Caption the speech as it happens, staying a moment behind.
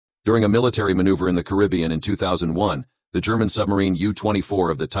During a military maneuver in the Caribbean in 2001, the German submarine U-24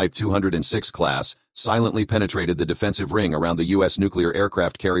 of the Type 206 class silently penetrated the defensive ring around the U.S. nuclear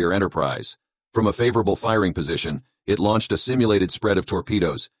aircraft carrier Enterprise. From a favorable firing position, it launched a simulated spread of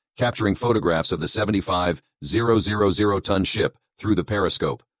torpedoes, capturing photographs of the 75,000-ton ship through the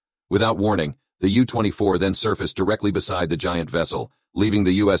periscope. Without warning, the U-24 then surfaced directly beside the giant vessel, leaving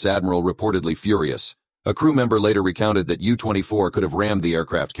the U.S. admiral reportedly furious. A crew member later recounted that U-24 could have rammed the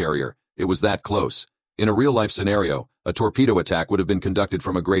aircraft carrier. It was that close. In a real-life scenario, a torpedo attack would have been conducted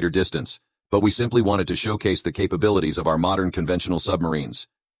from a greater distance, but we simply wanted to showcase the capabilities of our modern conventional submarines.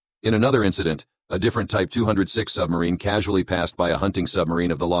 In another incident, a different Type 206 submarine casually passed by a hunting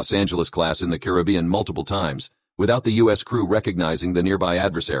submarine of the Los Angeles class in the Caribbean multiple times, without the U.S. crew recognizing the nearby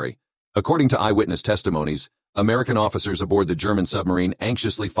adversary. According to eyewitness testimonies, American officers aboard the German submarine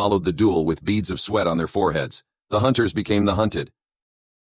anxiously followed the duel with beads of sweat on their foreheads. The hunters became the hunted.